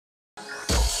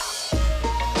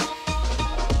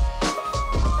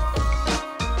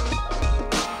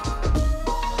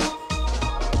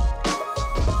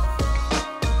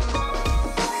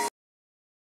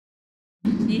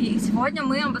Сегодня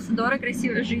мы амбассадоры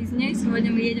красивой жизни.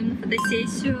 Сегодня мы едем на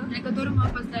фотосессию, на которую мы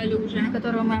опоздали уже. На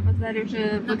которую мы опоздали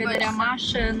уже благодаря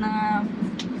Маше на...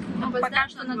 Ну, пока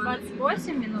что на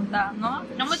 28 минут, да, но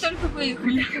мы только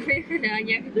выехали. А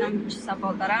ехать нам часа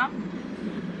полтора.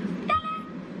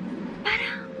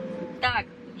 Так,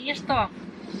 и что?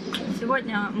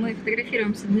 Сегодня мы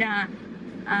фотографируемся для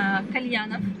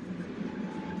кальянов.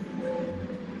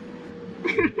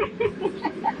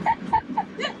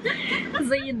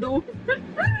 За еду.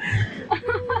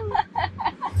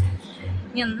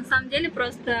 Не, на самом деле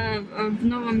просто в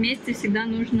новом месте всегда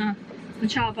нужно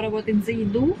сначала поработать за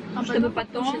еду, чтобы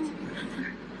потом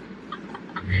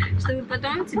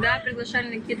тебя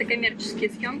приглашали на какие-то коммерческие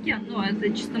съемки. Ну, это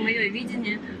чисто мое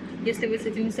видение. Если вы с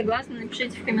этим не согласны,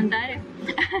 напишите в комментариях.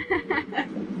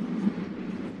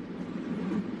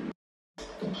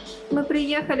 Мы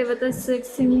приехали в это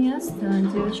секси-место,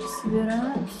 девочки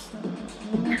собираются.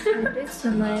 Вот, смотрите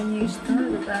на них, что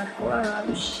это такое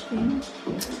вообще.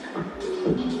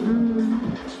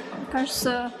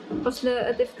 Кажется, после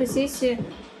этой фотосессии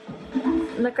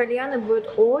на кальяны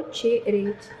будет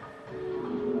очередь.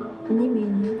 Не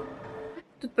менее.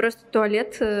 Тут просто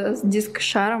туалет с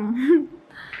диск-шаром.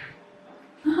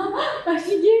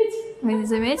 Офигеть! Вы не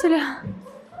заметили?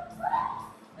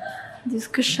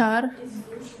 Диск-шар.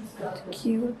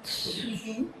 Такие вот.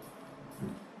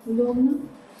 Удобно.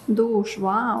 Душ,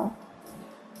 вау.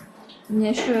 У меня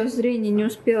еще зрение не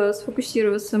успело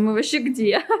сфокусироваться. Мы вообще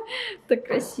где? Так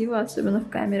красиво, особенно в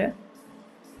камере.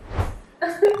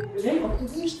 Блин, а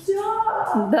тут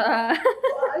ништяк! Да.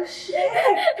 Вообще!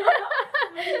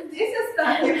 Здесь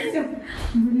останемся.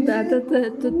 Да,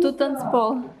 тут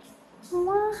танцпол.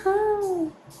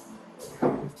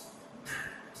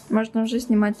 Можно уже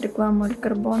снимать рекламу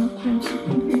Алькарбона, в принципе.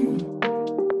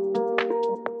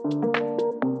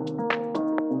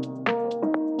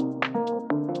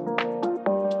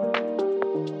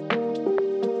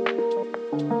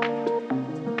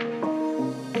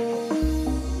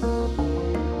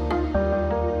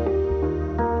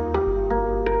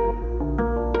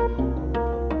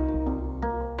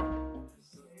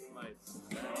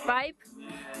 Вайб?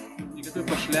 Никакой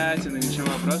пошлятины,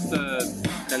 ничего, просто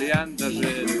кальян, даже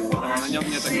на нем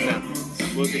нет акцента.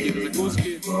 Будут какие-то закуски,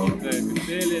 какие-то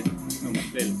коктейли, ну,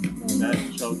 коктейли, да,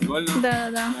 еще алкогольные. Да.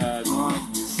 Но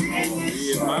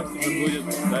и максимум будет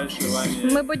дальше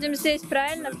вами. Мы будем здесь,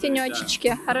 правильно, в тенечечке?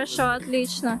 Да. Хорошо,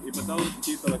 отлично. И потом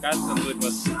какие-то локации, там будет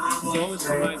вас соло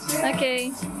снимать.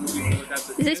 Окей.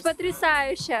 Здесь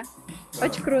потрясающе.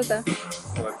 Очень круто.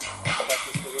 Вот.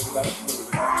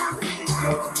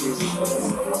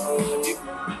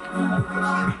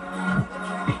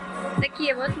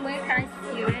 Такие вот мы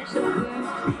красивые, чтобы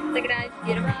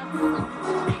фотографироваться.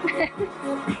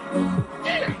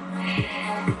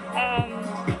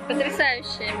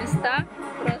 Потрясающие места.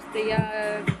 Просто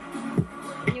я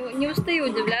не устаю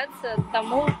удивляться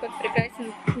тому, как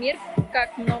прекрасен мир,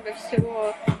 как много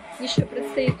всего еще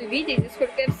предстоит увидеть, и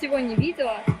сколько я всего не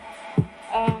видела.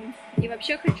 И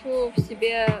вообще хочу в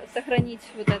себе сохранить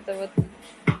вот это вот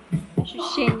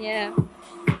ощущение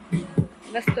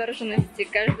восторженности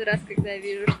каждый раз, когда я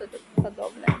вижу что-то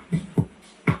подобное.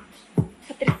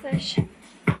 Потрясающе.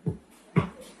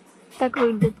 Так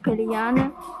выглядят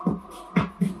кальяны.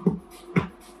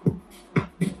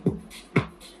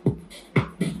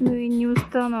 Ну и не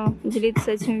устану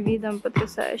делиться этим видом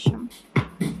потрясающим.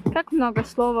 Как много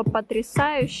слова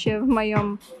 «потрясающе» в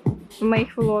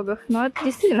моих влогах, но это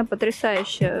действительно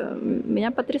потрясающе.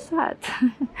 Меня потрясает.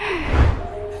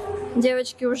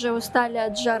 Девочки уже устали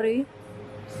от жары.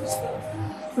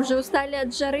 Уже устали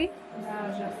от жары? Да,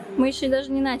 уже. Мы еще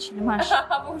даже не начали, Маша.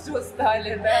 Вы уже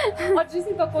устали, да. От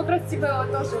жизни такой красивой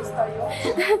тоже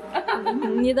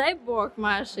устаем. Не дай бог,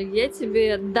 Маша, я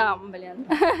тебе дам, блин.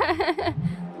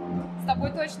 С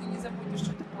тобой точно не забудешь,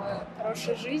 что такое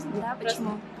хорошая жизнь. Да,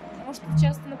 почему? Потому что ты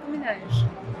часто напоминаешь.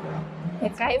 Я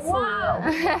кайфую. Вау!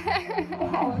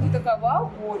 Ты такая,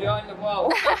 вау? О, реально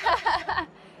вау.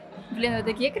 Блин, вы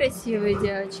такие красивые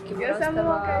девочки. Я Просто сама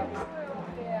вау. кайфую.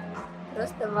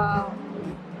 Просто вау.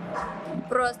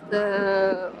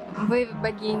 Просто вы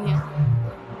богини.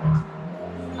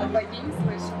 От богини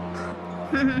слышал.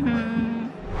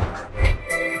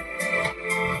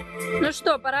 Ну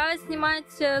что, пора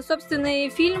снимать собственный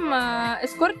фильм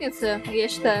 «Эскортницы», я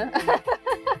считаю.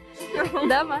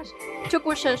 Да, Маш? Что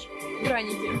кушаешь?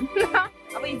 Драники.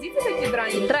 А вы едите такие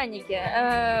драники? Драники.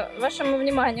 Вашему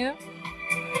вниманию.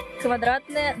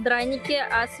 Квадратные драники,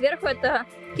 а сверху это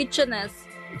кетчунес.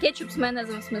 Кетчуп с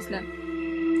майонезом, в смысле.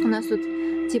 У нас тут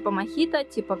типа мохито,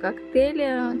 типа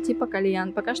коктейли, типа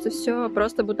кальян. Пока что все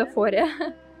просто бутафория.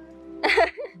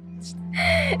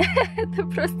 Это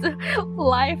просто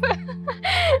лайф.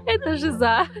 Это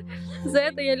жиза. За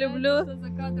это я люблю. За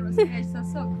кадром спрячь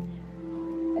сосок.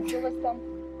 А что у вас там?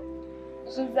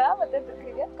 Жиза, вот эта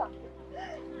креветка?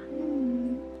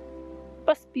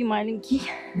 Поспи, маленький.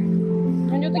 У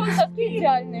нее такие соски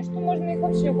идеальные, что можно их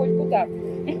вообще хоть куда.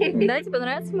 Да, тебе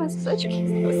нравятся мои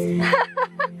сосочки?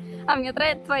 А мне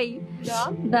нравятся твои. Да?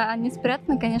 Да, они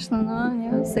спрятаны, конечно, но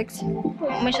они секси.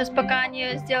 Мы сейчас, пока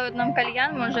они сделают нам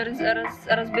кальян, мы уже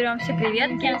разберем все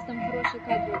креветки. Там хороший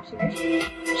кадр вообще.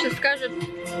 Сейчас скажут,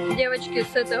 девочки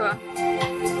с этого,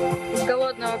 с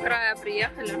голодного края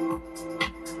приехали.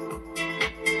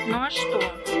 Ну а что?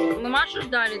 Мы Машу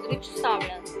ждали 3 часа,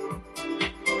 блин.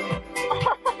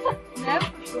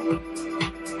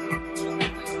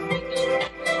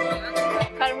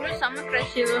 Кормлю самых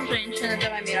красивых женщин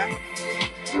этого мира.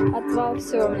 Отвал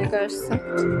всего, мне кажется.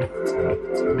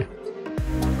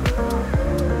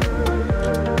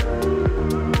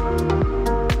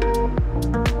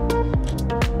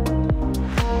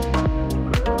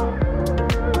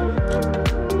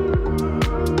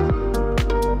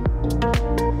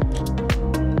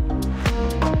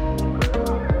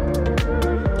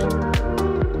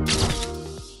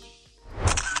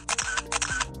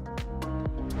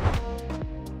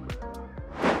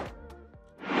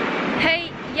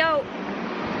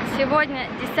 Сегодня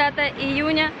 10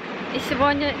 июня, и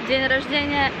сегодня день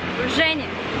рождения Жени.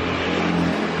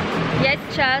 Я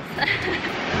сейчас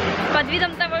под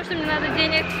видом того, что мне надо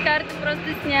денег с карты просто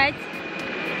снять,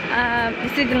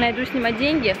 действительно иду снимать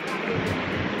деньги.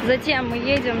 Затем мы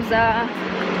едем за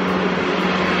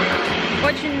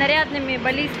очень нарядными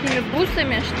балийскими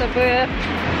бусами, чтобы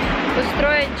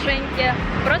устроить Женьке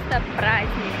просто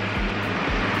праздник.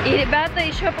 И ребята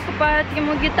еще покупают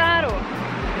ему гитару.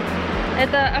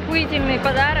 Это охуительный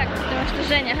подарок, потому что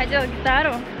Женя хотел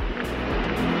гитару.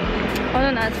 Он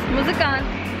у нас музыкант,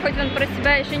 хоть он про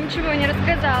себя еще ничего не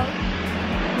рассказал.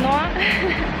 Но,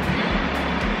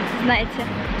 знаете,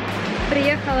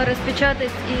 приехала распечатать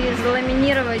и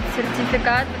заламинировать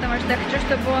сертификат, потому что я хочу,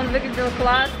 чтобы он выглядел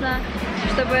классно,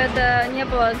 чтобы это не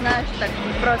было, знаешь, так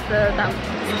просто там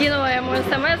скинула ему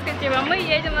смс, типа мы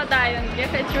едем на дайвинг. Я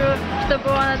хочу, чтобы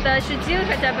он это ощутил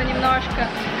хотя бы немножко.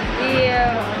 И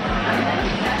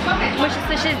мы сейчас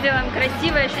вообще сделаем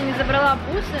красиво, я еще не забрала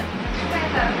бусы.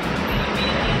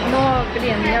 Но,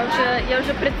 блин, я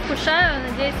уже предвкушаю,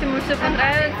 надеюсь, ему все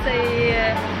понравится, и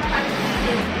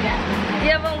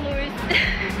я волнуюсь.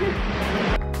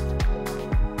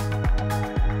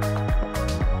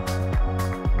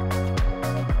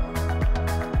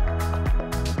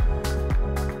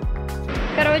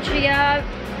 Короче, я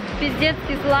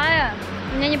пиздецки злая.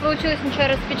 У меня не получилось ничего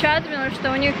распечатать, потому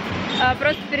что у них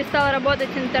просто перестал работать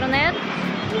интернет.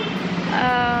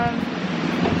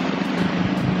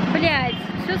 Блять,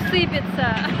 все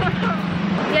сыпется.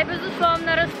 Я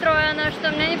безусловно расстроена, что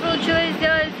у меня не получилось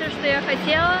сделать все, что я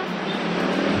хотела.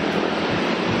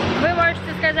 Вы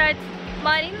можете сказать,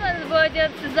 Марина, надо было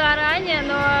делать заранее,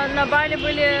 но на Бали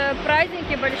были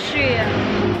праздники большие,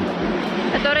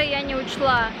 которые я не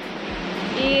учла.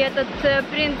 И этот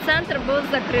принт-центр был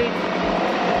закрыт.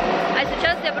 А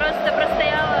сейчас я просто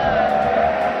простояла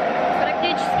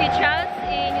практически час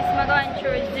и не смогла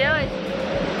ничего сделать.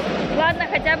 Ладно,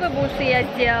 хотя бы бусы я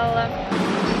сделала.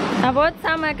 А вот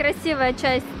самая красивая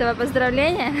часть этого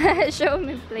поздравления. Show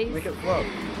me, please. Make it vlog.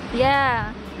 Yeah,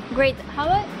 great. How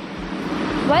much?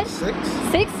 What? 6?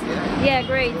 6? Yeah,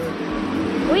 great.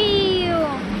 Wee!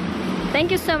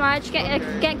 Thank you so much.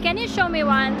 Can you show me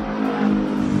one?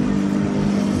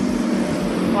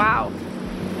 Wow.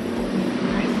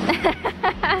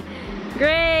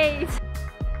 Great.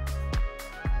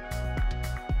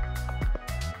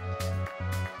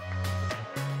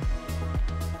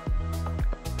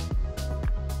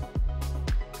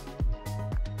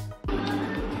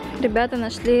 Ребята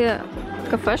нашли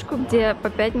кафешку, где по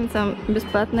пятницам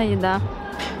бесплатная еда.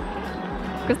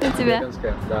 Вкусно тебе?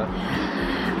 Веганская, да.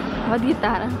 Вот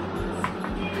гитара.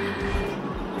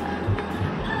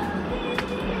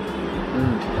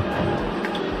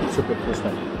 Супер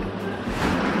вкусно.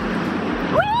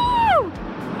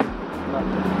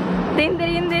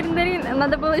 Дин-дин-дин-дин.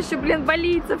 Надо было еще, блин,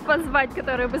 балийцев позвать,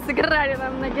 которые бы сыграли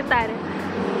нам на гитаре.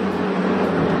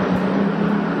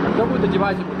 А кто будет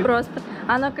одевать его? Просто.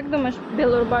 Она, как думаешь,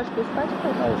 белую рубашку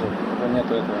испачкает? А, уже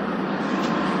нету этого.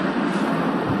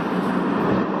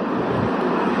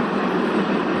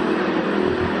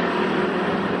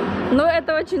 Ну,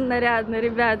 это очень нарядно,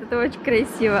 ребят, это очень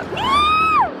красиво.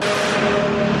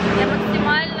 Я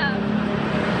максимально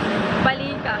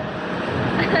балийка.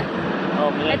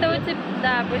 Это у тебя,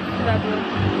 да, пусть у тебя будет.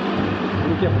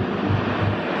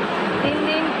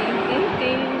 Динь-динь.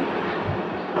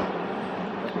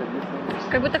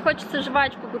 Как будто хочется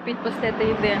жвачку купить после этой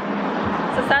еды.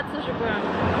 Сосаться же будем.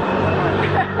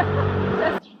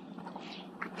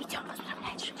 Идем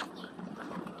поздравлять живых.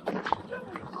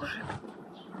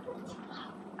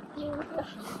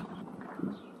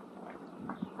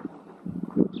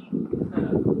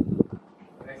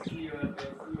 Красиво,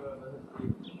 красиво.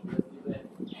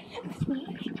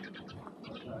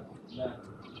 Да.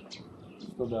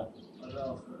 Что да?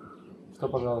 Пожалуйста. Что,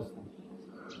 пожалуйста?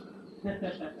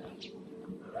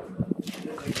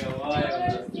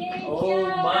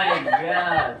 О май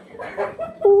гад!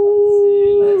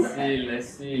 Сильно, сильно,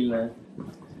 сильно.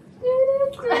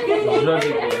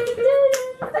 Жожики.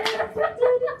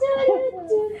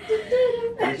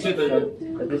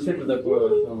 Это что-то такое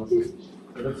вообще у нас?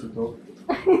 Это цветок.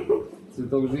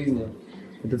 Цветок жизни.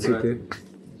 Это цветы.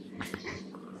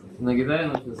 На гитаре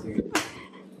научился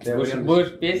играть?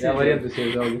 Будешь петь? Я в аренду себе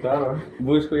взял гитару.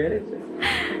 Будешь хуярить?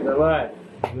 Давай.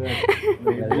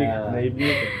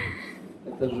 Наебни.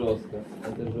 Это жестко.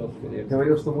 Это жестко.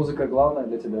 Говорил, что музыка главная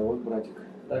для тебя. Вот, братик.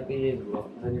 Так и есть, бро.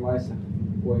 Занимайся.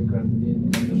 Ой, каждый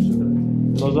день.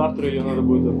 Но завтра ее надо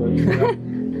будет отдать.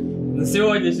 На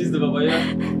сегодня чисто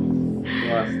попоешь.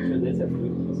 Класс. Что, дай тебя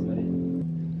флюту посмотреть.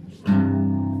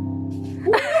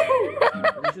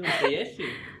 Ты что, настоящий?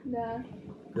 Да.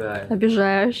 Да.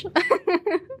 Обижаешь.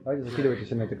 Давайте закидывайте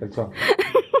себе на это кольцо.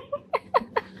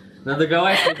 Надо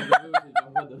говорить, что это выучить,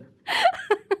 походу.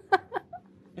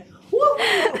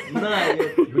 На,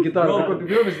 Вы гитару Рома.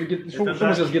 купите, шум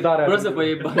сейчас гитары. просто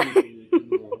поебали.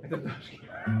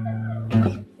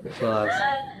 Класс.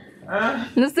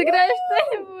 Ну сыграй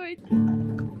что-нибудь.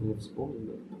 Не вспомнил,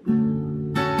 да?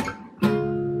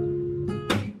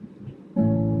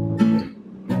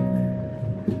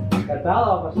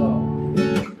 Каталова пошел.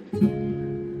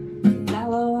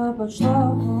 Каталова пошло.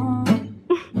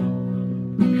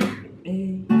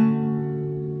 Эй.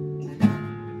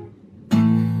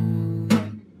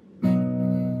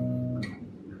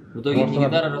 В итоге не гитара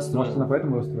Может, она расстроена.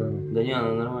 поэтому расстроена? Да не,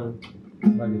 она нормально.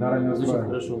 Да, гитара не Звучит расстроена.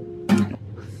 хорошо.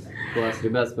 Класс,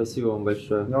 ребят, спасибо вам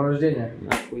большое. С днем рождения.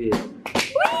 Охуеть.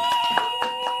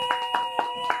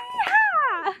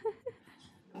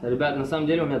 Ребят, на самом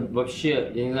деле у меня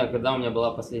вообще, я не знаю, когда у меня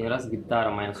была последний раз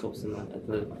гитара моя собственная.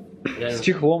 Это реально... С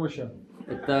чехлом еще.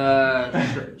 Это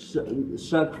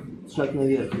шаг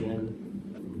наверх, реально.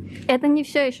 Это не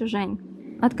все еще, Жень.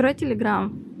 Открой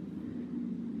Телеграм.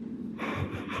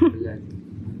 Блядь.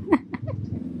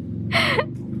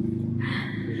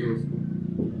 Жестко.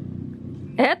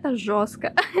 Это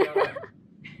жестко.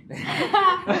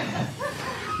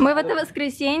 Мы в это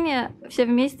воскресенье все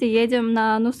вместе едем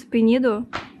на Нусапениду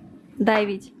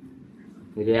дайвить.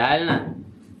 Реально?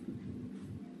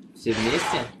 Все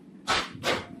вместе?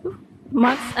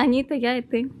 Макс, Анита, я и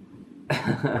ты.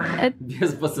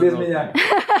 Без пацанов. Без меня.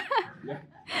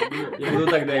 Я буду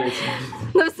так давить.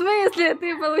 Ну, в смысле,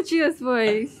 ты получила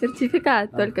свой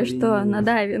сертификат только что на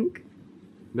дайвинг.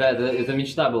 Бля, это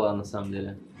мечта была на самом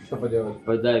деле. Что поделать?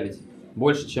 Подавить.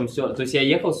 Больше, чем все. То есть я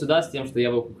ехал сюда с тем, что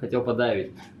я бы хотел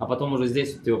подавить, а потом уже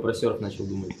здесь вот его про серф начал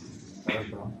думать.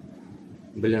 Хорошо.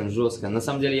 Блин, жестко. На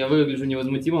самом деле я выгляжу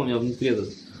невозмутимо, у меня внутри этот...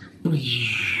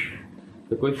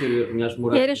 Такой фейерверк, у меня аж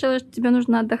мурашки. Я решила, что тебе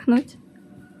нужно отдохнуть.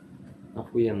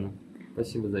 Охуенно.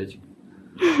 Спасибо, зайчик.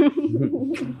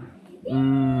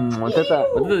 Вот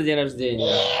это день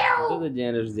рождения. Вот это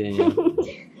день рождения.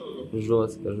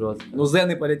 Жестко, жестко. Ну,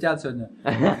 зены полетят сегодня.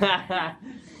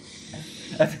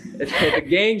 Это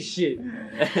геймщит.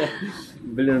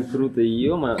 Блин, круто,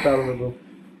 ё-моё. Был.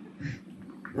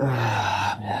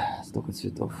 Бля, столько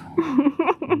цветов.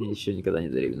 Мне еще никогда не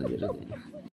дарили на день рождения.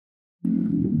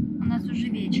 У нас уже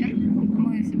вечер.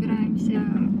 Мы собираемся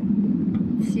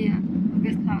все в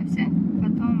гестхаусе.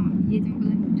 Потом едем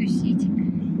куда-нибудь тусить.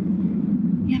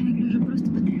 Я выгляжу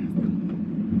просто потрясно.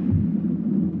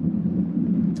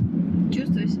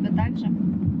 Чувствую себя так же.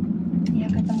 Я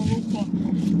к этому луку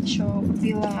еще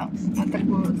купила вот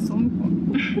такую сумку.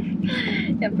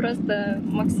 Я просто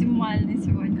максимально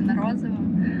сегодня на розовом.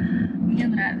 Мне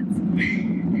нравится.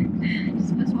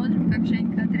 Сейчас посмотрим, как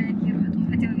Женька отреагирует. Он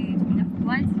хотел видеть меня в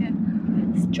платье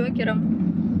с чокером.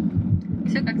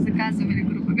 Все как заказывали,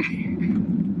 грубо говоря.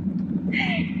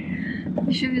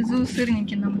 Еще везу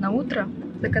сырники нам на утро.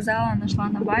 Заказала, нашла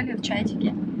на Бали в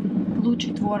чатике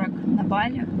лучший творог на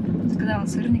Бали. Заказала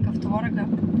сырников, творога.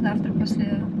 Завтра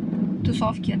после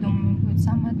тусовки, я думаю, будет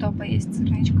самое то поесть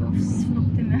сырничков с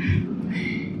фруктами.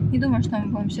 Не думаю, что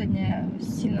мы будем сегодня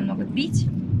сильно много пить,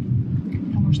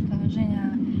 потому что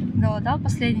Женя голодал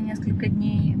последние несколько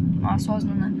дней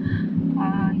осознанно.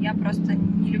 А я просто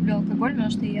не люблю алкоголь,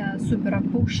 потому что я супер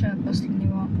опухшая после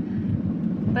него.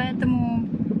 Поэтому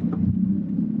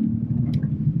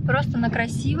просто на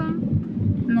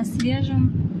красивом, на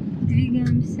свежем,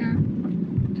 двигаемся,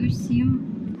 тусим.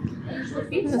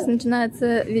 У нас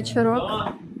начинается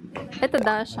вечерок. Это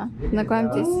Даша,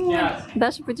 знакомьтесь.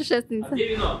 Даша путешественница.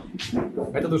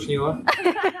 Это душнило.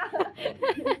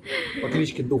 По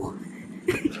кличке Дух.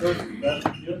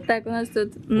 Так, у нас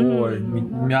тут... Ой,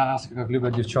 мясо, как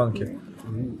любят девчонки.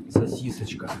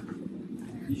 Сосисочка.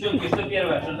 Девчонки, что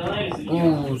первое? Шардоне или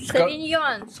савиньон?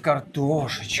 Савиньон. С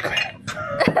картошечкой.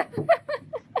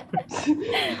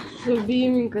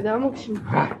 Любименько, да, Максим?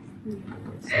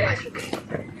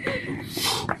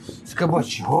 С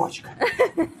кабачочкой.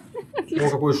 О,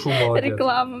 какой шум, молодец.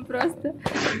 Реклама просто.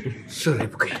 С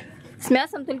рыбкой. С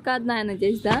мясом только одна, я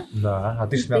надеюсь, да? Да, а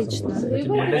ты ж с мясом Отлично.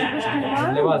 был.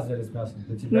 Это для вас взяли с мясом.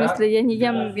 Для В тебя? смысле, я не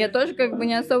ем, я тоже как бы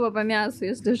не особо по мясу,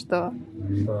 если что.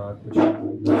 Так,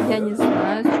 почему? Я не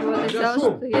знаю, с чего ты взял,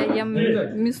 что я ем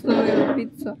мясную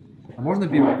пиццу. А можно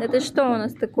пиво? Это что у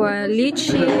нас такое?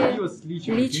 Личи, Пиво с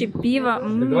личиком. личи, пиво.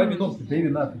 Так давай минутку, ты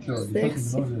вина, ты что?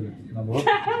 Секси. Наоборот.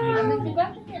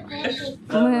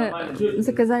 Мы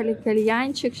заказали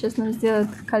кальянчик, сейчас нам сделают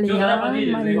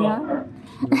кальян. Марина.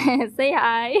 Say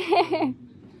hi.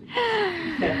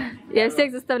 Я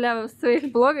всех заставляю в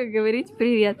своих блогах говорить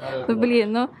привет. Ну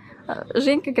блин, ну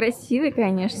Женька красивый,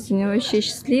 конечно, у него вообще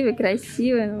счастливый,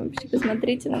 красивый. Ну, вообще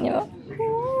посмотрите на него.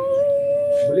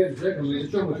 Блин, Джек, ну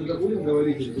что, мы сюда будем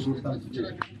говорить, или ты будешь там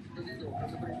сидеть?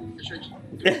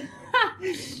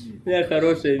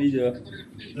 Хорошее видео.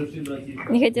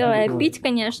 Не хотела я пить,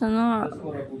 конечно, но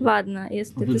ладно,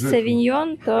 если это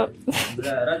савиньон, то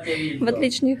в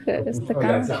отличных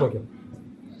стаканах.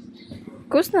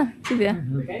 Вкусно тебе?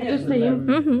 Вкусно им.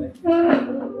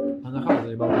 Она хава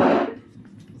заебала.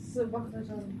 С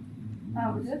баклажаном.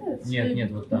 А, вот это?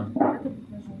 Нет, вот там.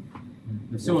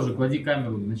 Да все уже, клади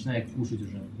камеру, начинай кушать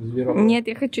уже. Нет,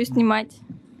 я хочу снимать.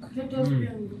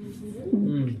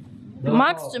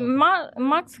 Макс,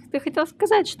 ты хотел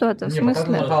сказать что-то, в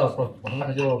смысле? Она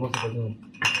хотела просто подумать.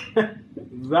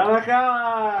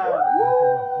 Занахала!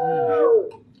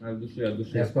 От души, от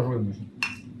души. Я скажу ему еще.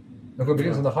 Такой,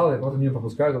 блин, занахал, я кого-то не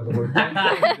пропускаю, он такой.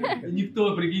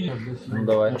 Никто, прикинь. Ну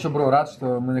давай. Ну что, бро, рад,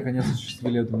 что мы наконец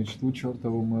осуществили эту мечту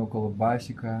чертову, мы около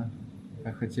басика.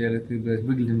 Как хотели, ты, блядь,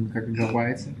 выглядим как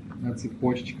гавайцы. На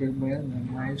цепочечках, блядь,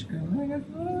 на маечках.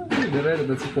 Даже это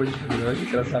до цепочечек, давайте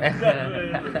красавчик.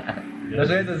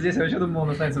 Даже это здесь, я вообще думал, он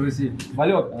останется в России.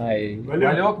 Валек.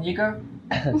 Валек, Ника.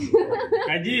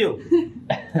 Ходил!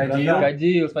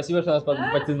 Ходил, спасибо, что нас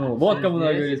подтянул. Вот кому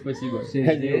надо говорить спасибо.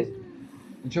 Ходил.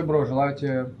 Ну что, бро, желаю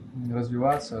тебе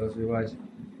развиваться, развивать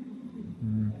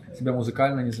себя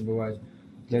музыкально, не забывать.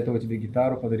 Для этого тебе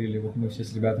гитару подарили, вот мы все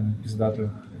с ребятами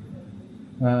пиздатую.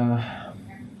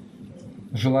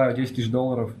 Желаю $10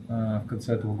 000 в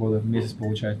конце этого года в месяц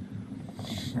получать.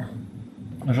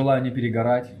 Желаю не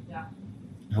перегорать.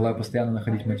 Желаю постоянно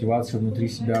находить мотивацию внутри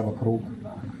себя, вокруг.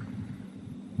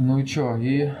 Ну и чё,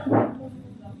 и...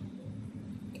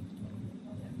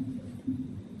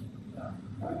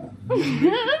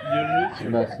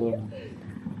 Да, сложно.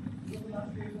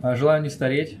 Желаю не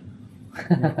стареть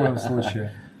ни в коем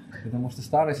случае. Потому что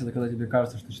старость — это когда тебе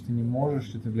кажется, что ты не можешь,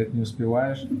 что ты, блядь, не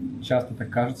успеваешь. Часто так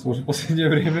кажется уже в последнее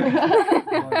время.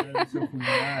 Это все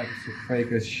хуйня, это все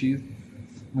фейк as shit.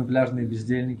 Мы пляжные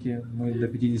бездельники, мы до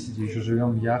 50 еще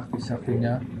живем в яхте, вся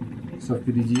хуйня. Все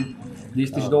впереди.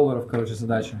 $10 000, короче,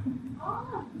 задача.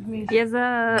 Я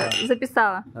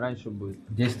записала. Раньше будет.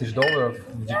 $10 000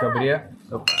 в декабре.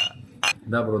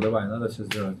 Да, бро, давай, надо все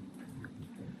сделать.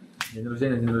 День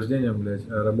рождения, блядь,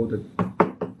 работать.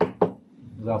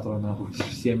 Завтра нахуй,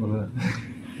 7 уже.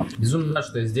 Безумно рад,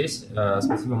 что я здесь.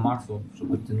 Спасибо Максу, что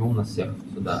подтянул нас всех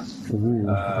сюда.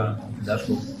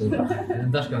 Дашку тоже.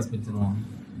 Дашка нас подтянула.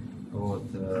 Вот.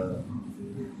 Что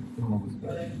могу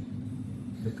сказать?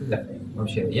 Да,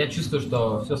 вообще, я чувствую,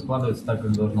 что все складывается так,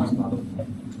 как должно складываться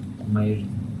в моей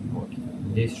жизни. Вот.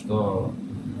 Надеюсь, что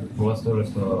у вас тоже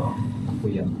все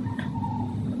охуенно.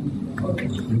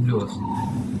 Люблю вас.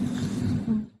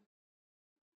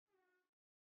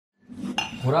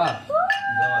 Ура! За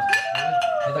вас.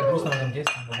 Мне так грустно в этом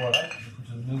детстве было орать,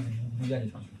 я не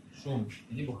хочу. Шум.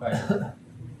 Иди бухай.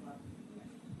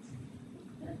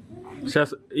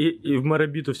 Сейчас и в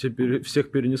Моробиту всех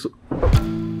перенесу.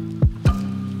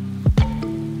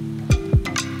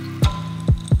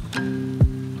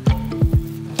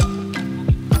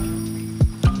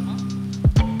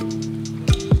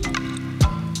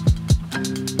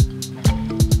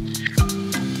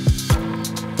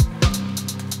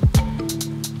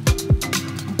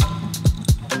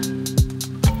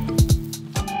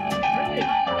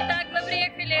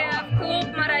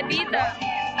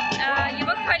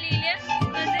 Его хвалили,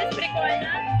 но здесь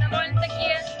прикольно.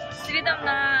 довольно-таки с видом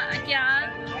на океан.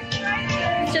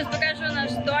 Сейчас покажу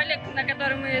наш столик, за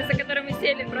который мы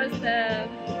сели,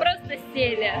 просто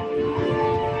сели.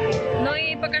 Ну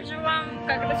и покажу вам,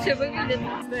 как это все выглядит.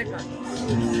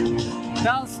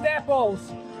 Down Staples.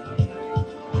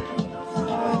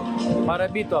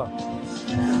 Марабито.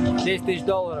 10 тысяч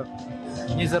долларов.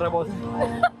 Не заработал.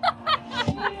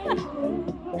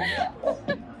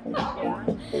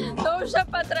 Но уже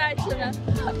потрачено.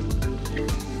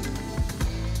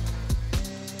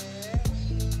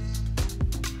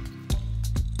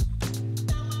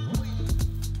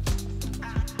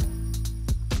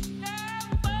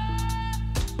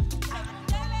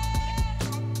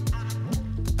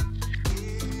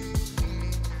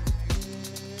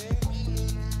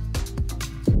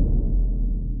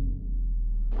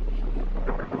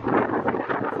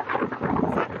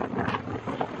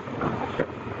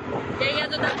 Я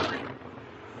еду домой.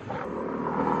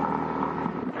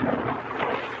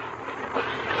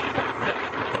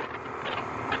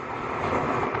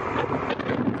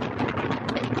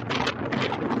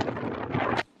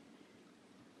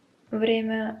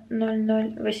 Время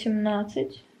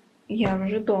 00:18. Я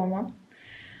уже дома.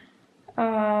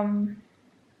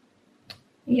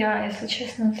 Я, если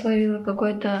честно, словила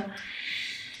какой-то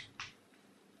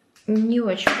не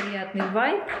очень приятный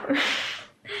вайб.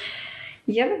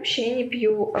 Я вообще не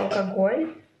пью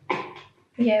алкоголь.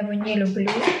 Я его не люблю.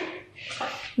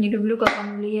 Не люблю, как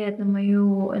он влияет на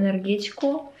мою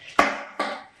энергетику.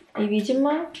 И,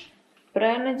 видимо,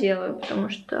 правильно делаю, потому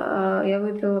что я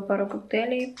выпила пару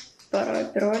коктейлей, пару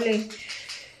аперолей.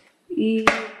 И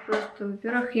просто,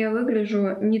 во-первых, я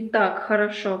выгляжу не так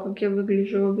хорошо, как я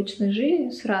выгляжу в обычной жизни,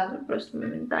 сразу, просто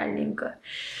моментальненько.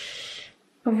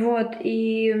 Вот,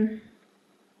 и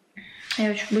я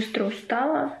очень быстро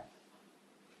устала.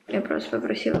 Я просто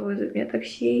попросила вызвать мне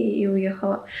такси и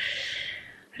уехала.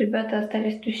 Ребята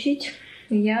остались тусить,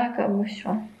 и я как бы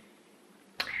все.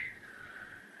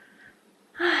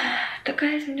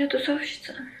 Такая из меня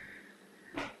тусовщица.